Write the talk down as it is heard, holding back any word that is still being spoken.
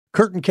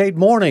Kurt and Kate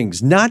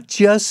Mornings, not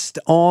just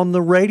on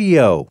the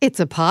radio. It's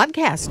a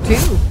podcast,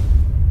 too.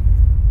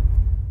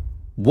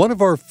 One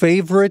of our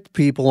favorite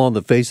people on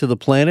the face of the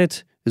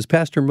planet is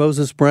Pastor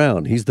Moses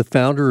Brown. He's the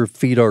founder of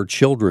Feed Our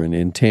Children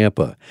in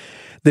Tampa.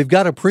 They've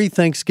got a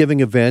pre-Thanksgiving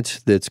event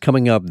that's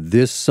coming up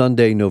this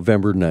Sunday,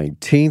 November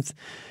 19th,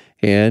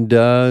 and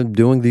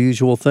doing the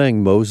usual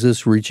thing,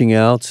 Moses reaching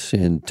out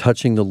and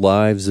touching the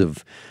lives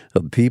of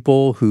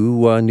people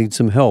who need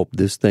some help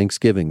this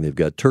Thanksgiving. They've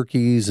got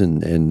turkeys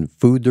and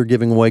food they're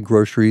giving away,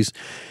 groceries.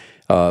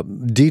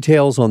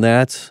 Details on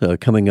that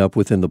coming up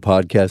within the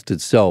podcast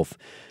itself.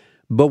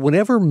 But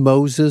whenever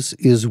Moses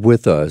is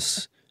with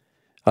us,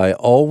 I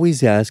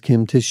always ask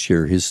him to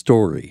share his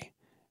story.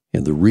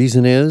 And the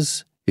reason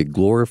is it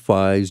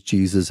glorifies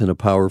Jesus in a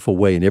powerful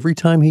way. And every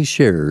time he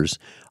shares,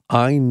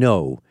 I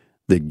know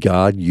that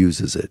God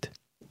uses it.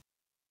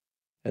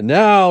 And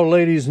now,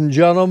 ladies and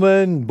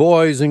gentlemen,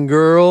 boys and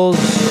girls,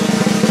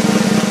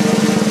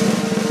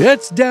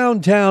 it's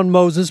downtown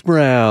Moses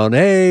Brown.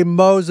 Hey,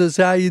 Moses,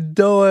 how you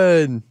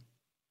doing?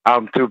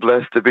 I'm too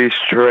blessed to be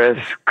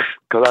stressed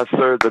because I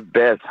serve the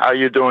best. How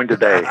you doing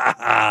today?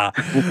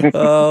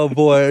 Oh,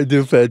 boy, I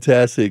do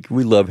fantastic.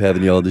 We love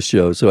having you on the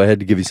show, so I had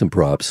to give you some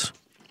props.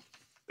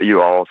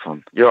 You're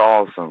awesome. You're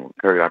awesome,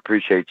 Kurt. I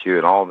appreciate you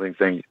and all the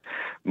things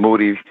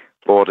Moody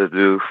Florida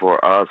do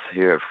for us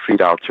here at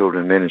Feed Our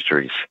Children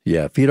Ministries.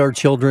 Yeah, Feed Our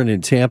Children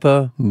in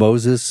Tampa.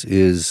 Moses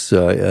is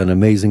an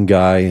amazing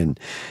guy, and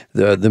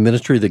the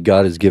ministry that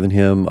God has given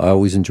him, I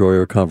always enjoy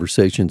our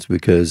conversations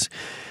because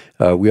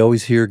we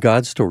always hear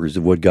God's stories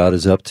of what God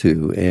is up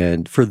to.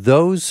 And for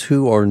those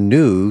who are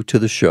new to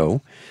the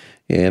show,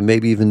 and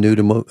maybe even new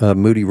to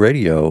Moody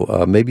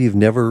Radio, maybe you've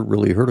never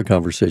really heard a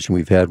conversation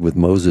we've had with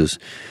Moses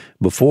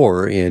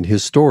before, and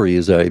his story,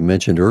 as I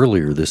mentioned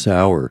earlier this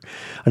hour,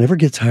 I never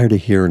get tired of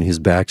hearing his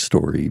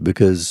backstory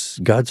because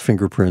God's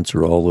fingerprints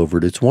are all over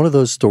it. It's one of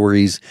those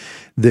stories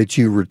that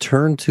you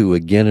return to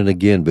again and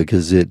again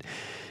because it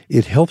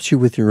helps you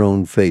with your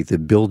own faith.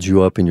 It builds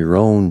you up in your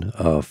own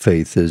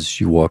faith as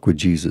you walk with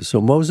Jesus.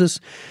 So Moses,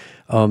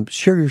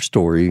 share your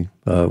story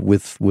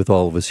with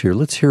all of us here.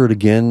 Let's hear it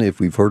again if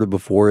we've heard it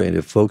before, and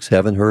if folks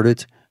haven't heard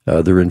it,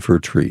 they're in for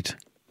a treat.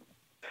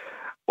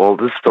 Well,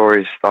 this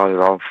story started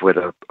off with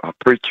a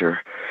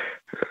preacher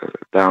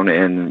down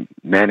in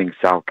Manning,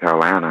 South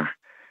Carolina,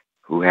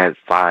 who had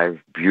 5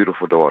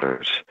 beautiful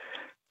daughters.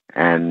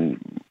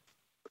 And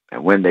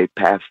when they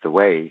passed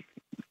away,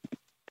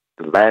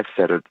 the last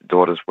set of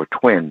daughters were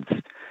twins,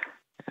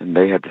 and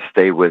they had to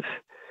stay with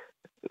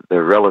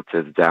their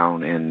relatives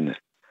down in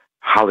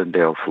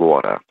Hollandale,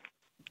 Florida.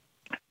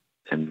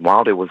 And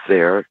while they was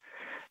there,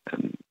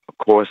 of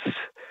course,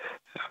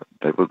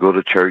 they would go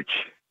to church.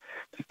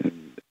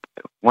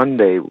 One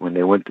day when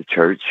they went to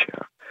church,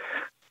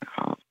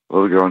 a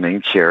little girl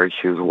named Sherry,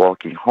 she was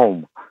walking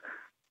home.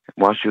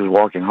 While she was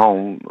walking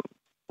home,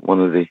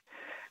 one of the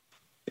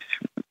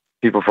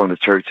people from the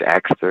church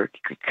asked her,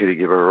 could he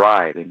give her a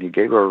ride? And he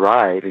gave her a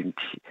ride, and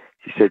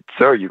she said,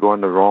 "Sir, you're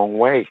going the wrong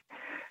way."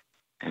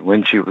 And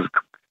when she was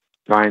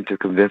trying to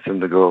convince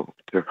him to go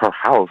to her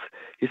house,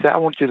 he said, "I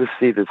want you to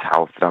see this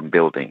house that I'm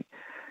building."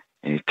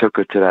 And he took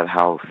her to that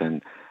house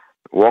and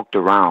walked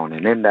around,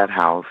 and in that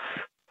house,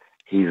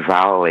 he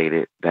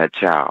violated that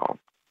child.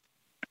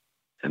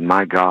 And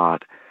my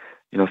God,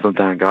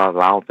 sometimes God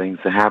allows things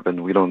to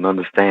happen we don't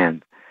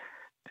understand.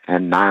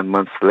 And 9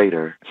 months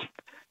later,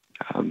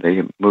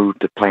 they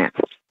moved to Plant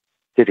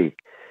City.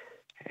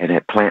 And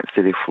at Plant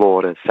City,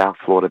 Florida, South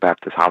Florida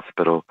Baptist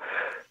Hospital,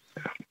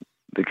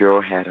 the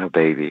girl had her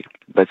baby.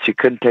 But she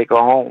couldn't take him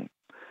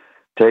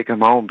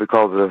home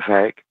because of the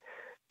fact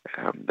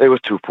they were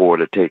too poor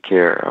to take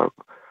care of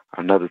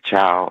another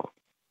child.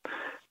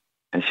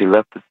 And she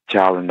left the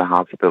child in the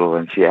hospital,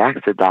 and she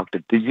asked the doctor,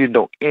 "Do you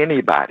know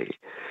anybody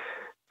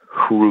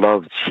who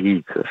loves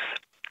Jesus?"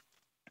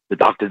 The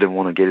doctor didn't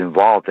want to get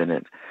involved in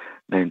it,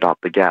 named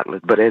Dr. Gatlin.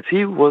 But as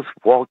he was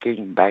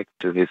walking back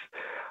to his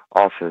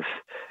office,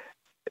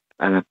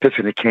 an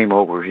epiphany came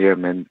over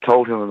him and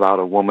told him about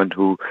a woman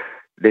who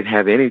didn't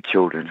have any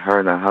children, her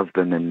and her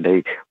husband, and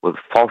they were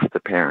foster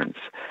parents.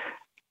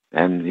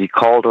 And he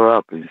called her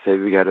up and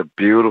said, "We got a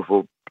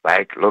beautiful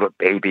black little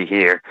baby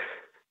here."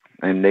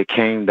 And they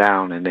came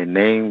down and they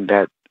named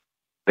that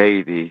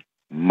baby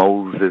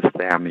Moses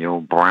Samuel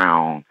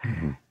Brown.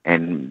 Mm-hmm.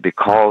 And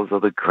because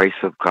of the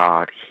grace of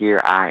God, here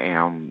I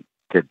am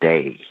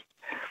today.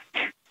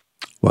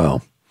 Wow.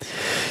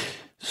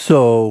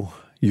 So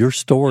your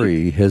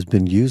story has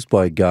been used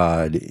by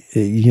God,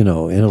 in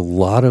a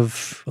lot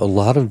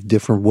of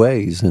different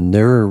ways. And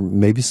there are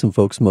maybe some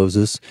folks,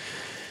 Moses,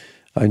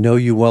 I know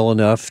you well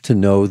enough to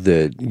know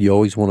that you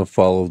always want to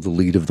follow the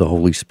lead of the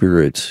Holy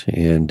Spirit.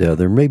 And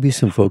there may be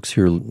some folks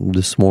here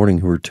this morning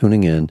who are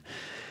tuning in,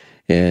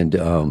 and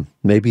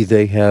maybe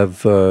they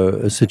have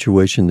a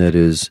situation that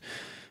is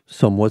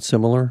somewhat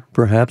similar,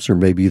 perhaps, or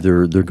maybe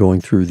they're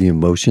going through the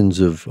emotions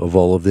of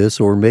all of this,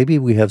 or maybe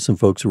we have some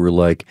folks who are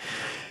like,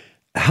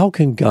 how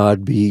can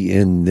God be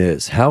in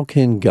this? How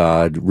can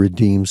God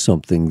redeem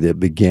something that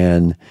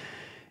began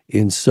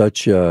in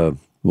such a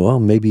well,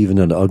 maybe even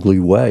an ugly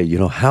way.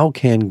 How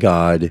can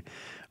God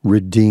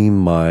redeem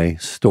my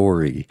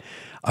story?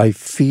 I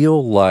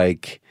feel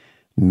like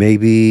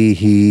maybe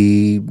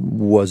he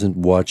wasn't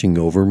watching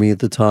over me at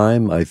the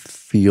time. I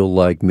feel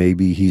like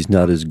maybe he's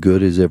not as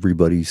good as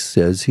everybody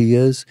says he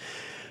is.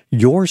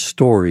 Your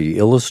story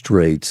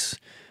illustrates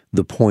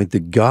the point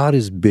that God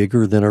is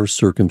bigger than our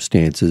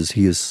circumstances.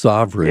 He is Yes.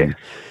 sovereign.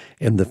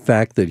 And the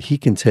fact that he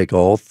can take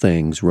all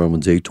things,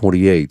 Romans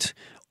 8:28,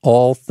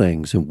 all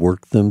things, and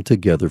work them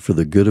together for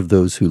the good of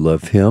those who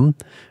love him,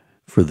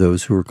 for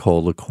those who are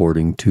called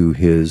according to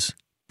his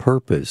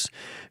purpose.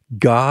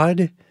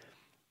 God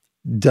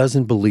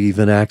doesn't believe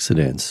in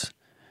accidents.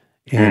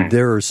 And Mm.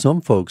 there are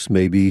some folks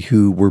maybe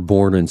who were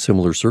born in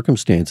similar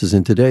circumstances,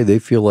 and today they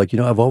feel like,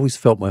 I've always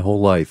felt my whole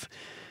life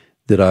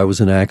that I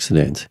was an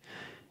accident.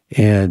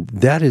 And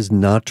that is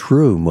not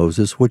true,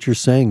 Moses. What you're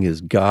saying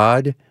is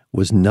God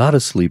was not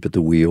asleep at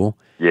the wheel,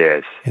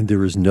 Yes. and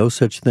there is no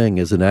such thing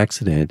as an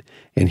accident,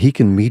 and he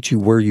can meet you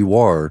where you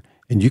are,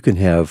 and you can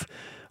have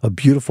a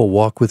beautiful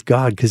walk with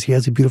God because he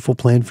has a beautiful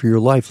plan for your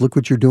life. Look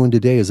what you're doing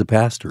today as a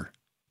pastor.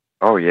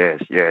 Oh,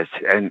 yes, yes.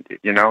 And,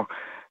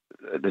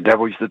 the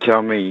devil used to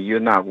tell me, you're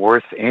not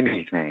worth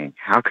anything.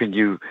 How can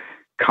you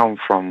come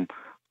from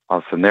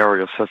a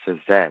scenario such as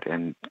that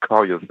and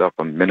call yourself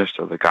a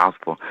minister of the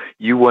gospel?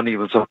 You weren't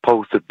even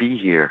supposed to be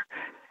here.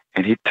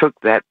 And he took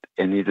that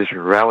and he just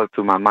rallied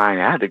through my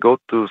mind. I had to go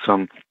through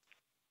some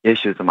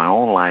issues in my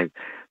own life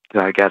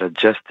that I got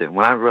adjusted.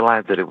 When I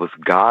realized that it was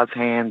God's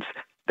hands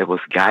that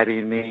was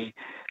guiding me,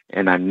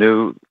 and I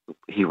knew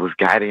he was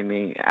guiding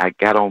me, I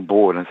got on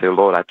board and said,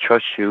 Lord, I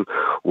trust you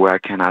where I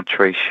cannot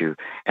trace you.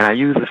 And I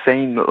used the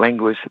same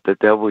language that the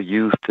devil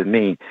used to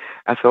me.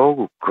 I said,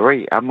 oh,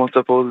 great. I'm not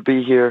supposed to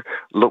be here.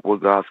 Look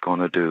what God's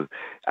going to do.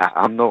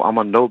 I'm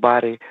a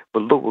nobody,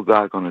 but look what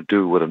God's going to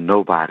do with a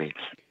nobody.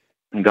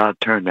 And God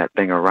turned that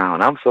thing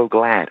around. I'm so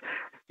glad.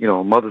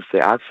 Mother's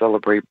Day, I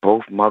celebrate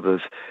both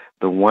mothers.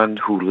 The one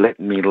who let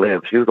me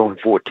live. She was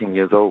only 14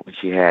 years old when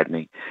she had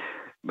me,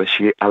 but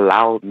she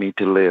allowed me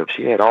to live.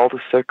 She had all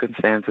the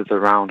circumstances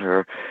around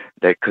her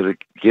that could have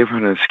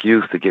given her an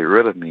excuse to get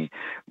rid of me,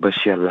 but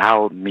she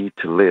allowed me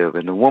to live.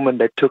 And the woman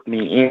that took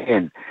me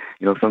in,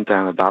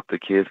 sometimes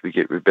adopted kids, we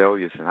get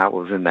rebellious, and I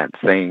was in that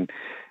same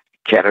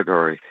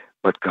category,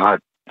 but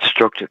God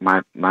structured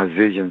my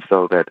vision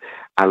so that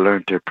I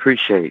learned to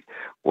appreciate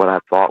what I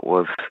thought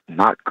was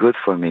not good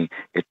for me.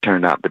 It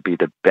turned out to be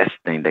the best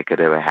thing that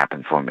could ever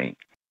happen for me.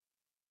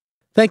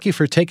 Thank you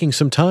for taking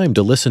some time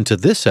to listen to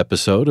this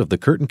episode of the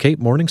Kurt and Kate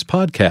Mornings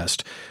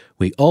podcast.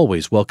 We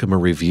always welcome a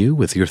review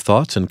with your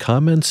thoughts and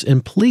comments,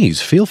 and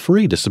please feel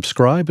free to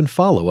subscribe and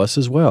follow us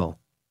as well.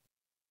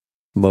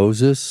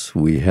 Moses,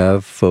 we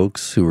have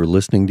folks who are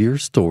listening to your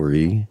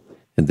story,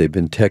 and they've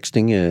been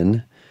texting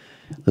in.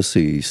 Let's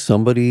see,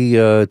 somebody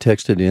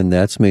texted in,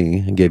 that's me,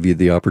 and gave you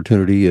the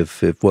opportunity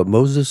if what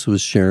Moses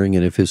was sharing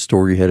and if his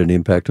story had an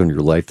impact on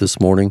your life this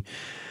morning.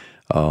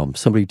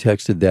 Somebody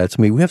texted, that's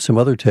me. We have some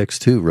other texts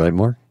too, right,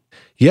 Mark?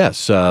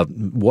 Yes,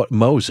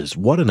 Moses,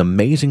 what an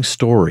amazing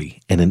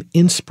story and an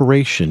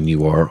inspiration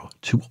you are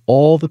to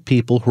all the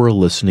people who are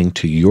listening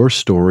to your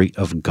story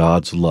of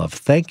God's love.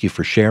 Thank you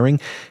for sharing.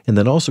 And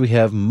then also we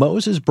have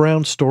Moses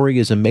Brown's story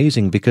is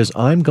amazing because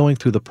I'm going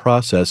through the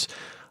process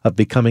of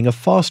becoming a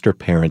foster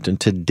parent, and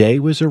today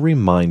was a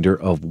reminder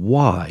of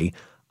why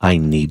I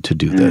need to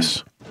do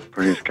this.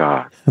 Praise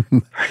God.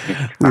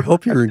 We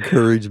hope you're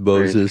encouraged,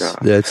 Moses.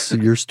 That's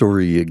your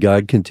story.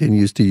 God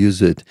continues to use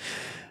it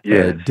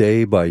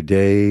day by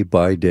day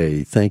by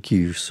day. Thank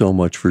you so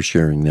much for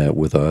sharing that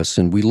with us.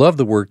 And we love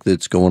the work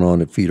that's going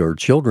on at Feed Our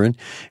Children.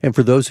 And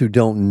for those who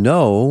don't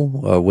know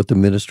what the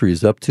ministry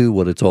is up to,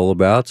 what it's all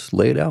about,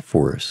 lay it out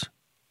for us.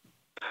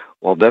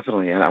 Well,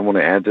 definitely. And I want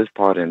to add this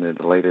part in.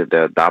 The lady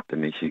that adopted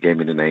me, she gave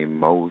me the name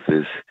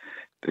Moses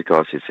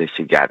because she said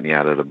she got me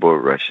out of the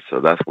bulrush.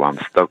 So that's why I'm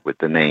stuck with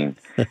the name.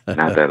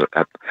 Not that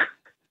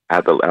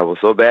I was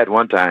so bad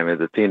one time as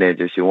a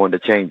teenager, she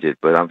wanted to change it,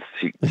 but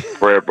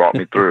prayer brought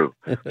me through.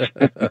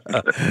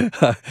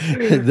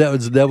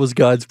 That was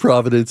God's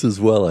providence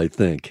as well, I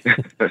think.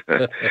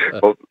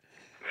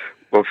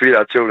 well, Feed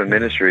Our Children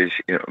Ministries,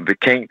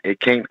 it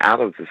came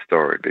out of the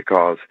story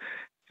because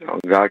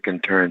God can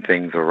turn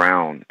things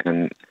around.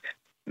 And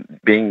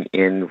being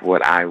in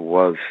what I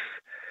was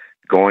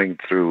going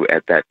through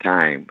at that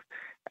time,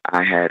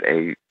 I had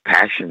a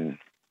passion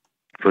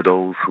for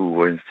those who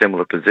were in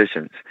similar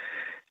positions.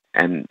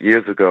 And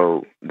years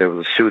ago, there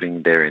was a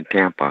shooting there in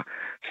Tampa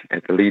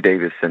at the Lee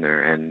Davis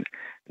Center, and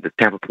the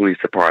Tampa Police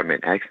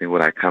Department asked me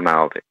would I come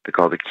out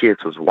because the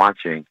kids was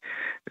watching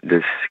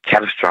this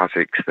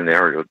catastrophic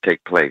scenario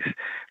take place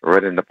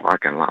right in the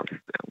parking lot.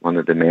 One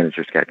of the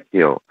managers got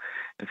killed.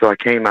 And so I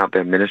came out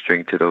there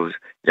ministering to those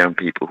young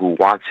people who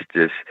watched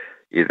this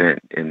event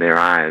in their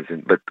eyes.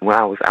 But when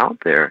I was out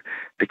there,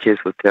 the kids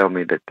would tell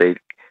me that they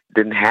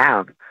didn't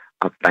have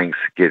a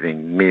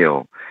Thanksgiving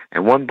meal.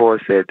 And one boy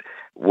said,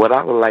 what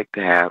I would like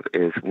to have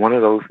is one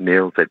of those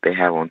meals that they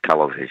have on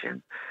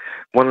television.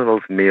 One of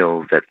those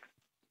meals that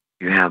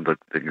you have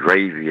the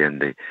gravy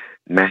and the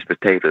mashed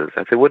potatoes.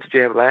 I said, what did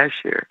you have last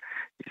year?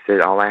 He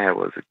said, all I had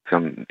was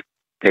some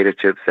potato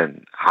chips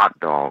and hot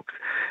dogs.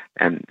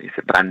 And he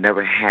said, but I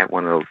never had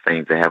one of those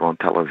things they have on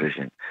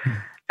television.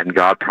 And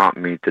God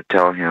prompted me to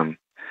tell him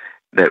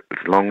that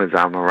as long as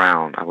I'm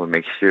around, I will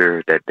make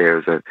sure that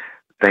there's a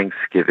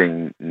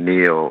Thanksgiving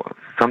meal,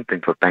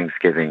 something for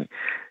Thanksgiving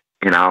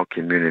in our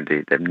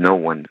community, that no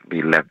one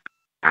be left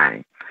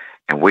behind.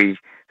 And we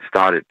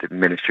started the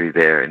ministry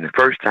there. And the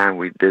first time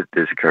we did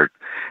this, Kurt,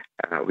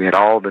 we had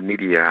all the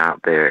media out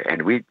there,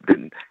 and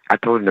I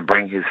told him to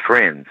bring his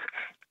friends.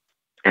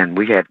 And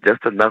we had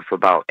just enough,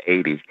 about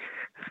 80,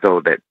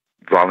 so that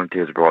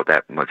volunteers brought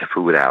that much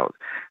food out.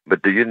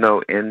 But do you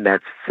know, in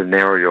that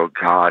scenario,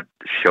 God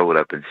showed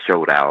up and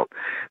showed out,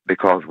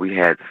 because we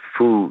had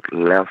food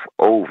left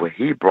over.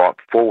 He brought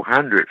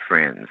 400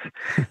 friends.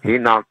 He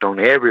knocked on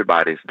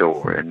everybody's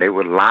door, and they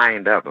were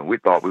lined up, and we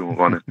thought we were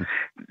going to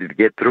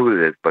get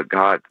through this. But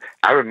God,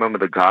 I remember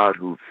the God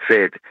who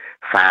fed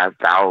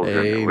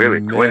 5,000,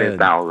 really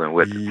 20,000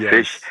 with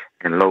fish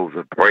and loaves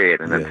of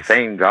bread. And the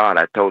same God,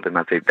 I told him,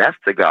 I said, that's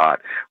the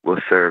God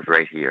we'll serve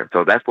right here.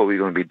 So that's what we're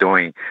going to be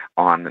doing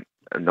on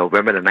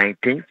November the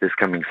 19th, this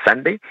coming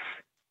Sunday.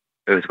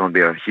 It's going to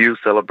be a huge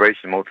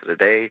celebration most of the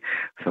day,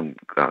 some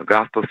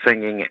gospel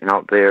singing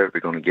out there.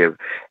 We're going to give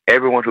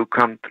everyone who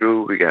come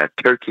through, we got a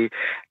turkey.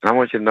 And I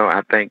want you to know,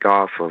 I thank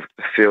God for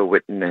Phil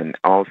Witten and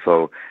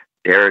also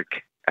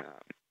Derek,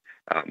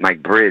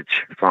 Mike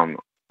Bridge from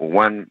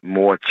One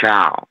More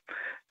Child.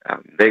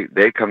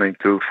 They're coming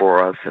through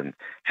for us and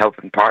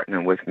helping,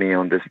 partnering with me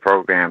on this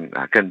program.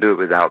 I couldn't do it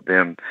without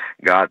them.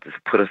 God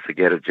just put us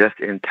together just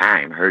in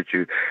time. Heard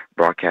you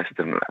broadcast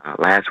them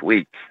last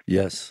week.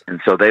 Yes. And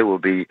so they will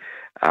be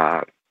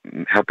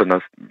helping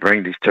us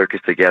bring these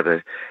turkeys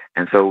together.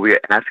 And so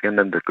we're asking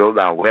them to go to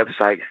our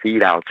website,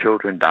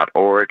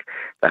 feedourchildren.org.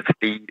 That's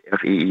feed,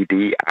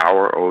 F-E-E-D,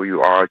 our,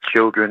 O-U-R,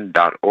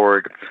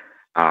 children.org.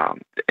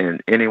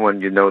 And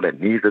anyone you know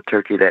that needs a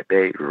turkey that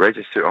day,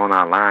 register on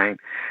our line.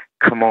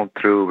 Come on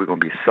through. We're going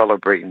to be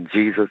celebrating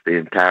Jesus the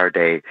entire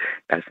day.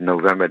 That's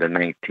November the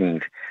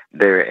 19th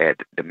there at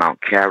the Mount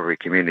Calvary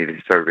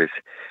Community Service,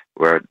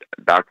 where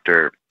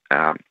Dr.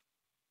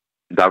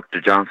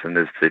 Johnson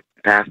is the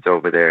pastor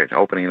over there and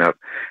opening up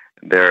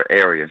their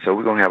area. So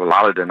we're going to have a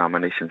lot of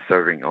denominations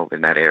serving over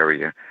in that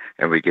area,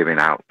 and we're giving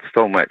out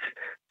so much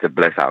to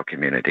bless our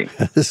community.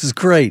 This is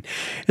great.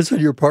 And so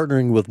you're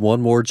partnering with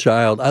One More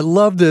Child. I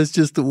love this,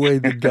 just the way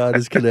that God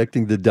is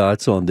connecting the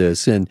dots on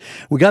this. And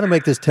we got to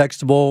make this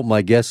textable.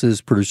 My guess is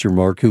producer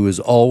Mark, who is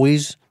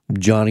always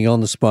Johnny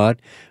on the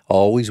spot,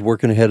 always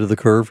working ahead of the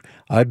curve.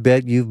 I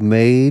bet you've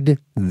made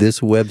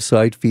this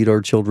website,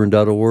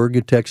 feedourchildren.org,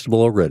 textable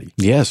already.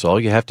 Yes, all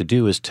you have to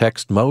do is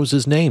text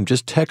Moses' name.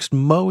 Just text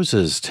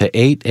Moses to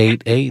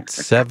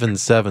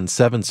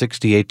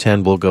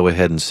 888-777-6810. We'll go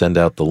ahead and send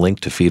out the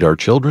link to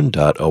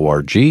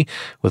feedourchildren.org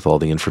with all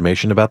the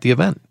information about the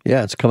event.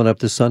 Yeah, it's coming up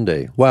this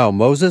Sunday. Wow,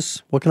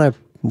 Moses, what can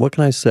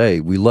I say?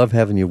 We love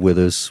having you with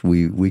us.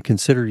 We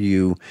consider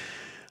you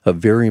a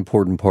very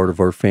important part of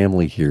our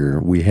family here.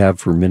 We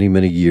have for many,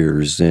 many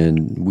years,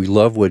 and we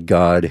love what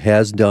God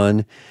has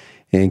done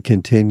and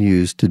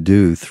continues to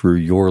do through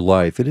your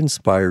life. It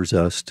inspires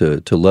us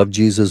to love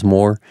Jesus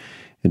more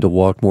and to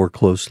walk more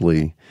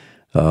closely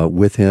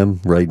with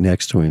Him, right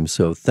next to Him.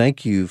 So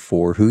thank you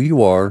for who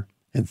you are,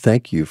 and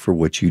thank you for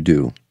what you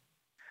do.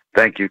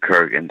 Thank you,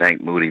 Kirk, and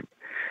thank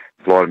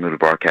Florida Moody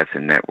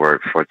Broadcasting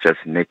Network for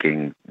just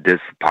making this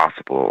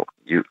possible.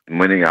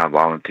 Many of our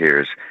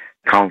volunteers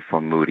come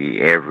from Moody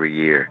every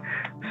year.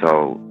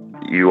 So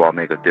you all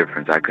make a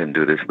difference. I couldn't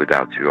do this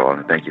without you all.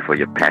 And thank you for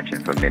your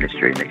passion for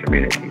ministry in the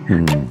community.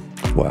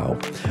 Wow.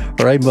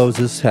 All right,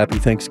 Moses, happy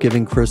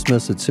Thanksgiving,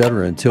 Christmas,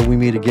 etc. Until we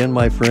meet again,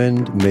 my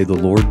friend, may the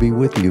Lord be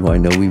with you. I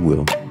know He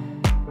will.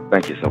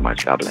 Thank you so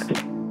much. God bless.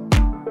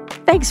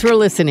 Thanks for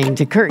listening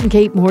to Kurt and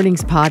Kate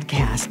Mornings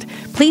Podcast.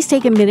 Please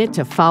take a minute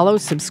to follow,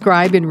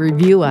 subscribe, and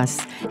review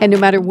us. And no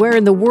matter where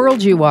in the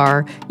world you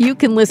are, you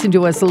can listen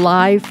to us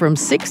live from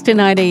 6 to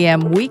 9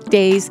 a.m.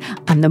 weekdays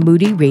on the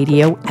Moody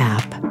Radio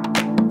app.